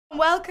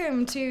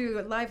welcome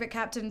to Live at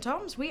Captain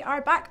Tom's. We are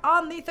back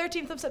on the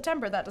 13th of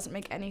September. That doesn't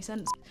make any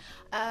sense.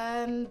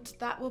 And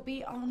that will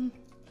be on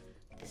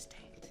this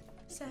date.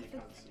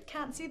 7th.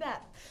 Can't see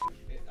that.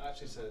 It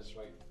actually says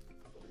right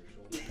above your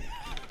shoulder.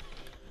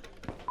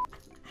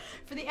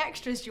 For the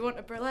extras, do you want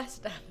a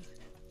burlesque dance?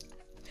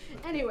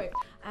 Anyway,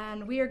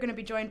 and we are going to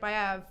be joined by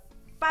a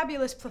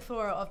fabulous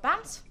plethora of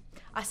bands.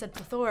 I said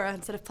plethora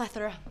instead of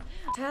plethora.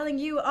 Telling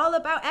you all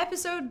about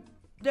episode...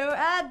 No,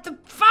 the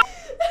fuck!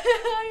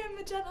 I am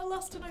magenta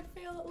lost and I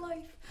fail at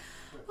life.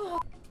 Oh.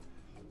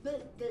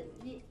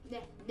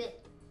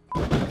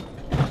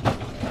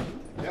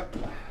 Yep.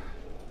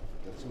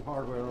 Got some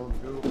hardware on the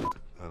go.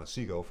 And a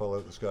seagull fell out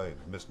of the sky and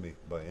missed me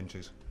by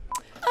inches.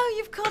 Oh,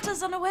 you've caught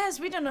us unawares.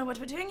 We don't know what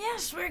we're doing.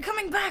 Yes, we're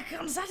coming back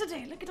on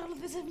Saturday. Look at all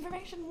of this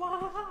information.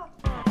 Wow.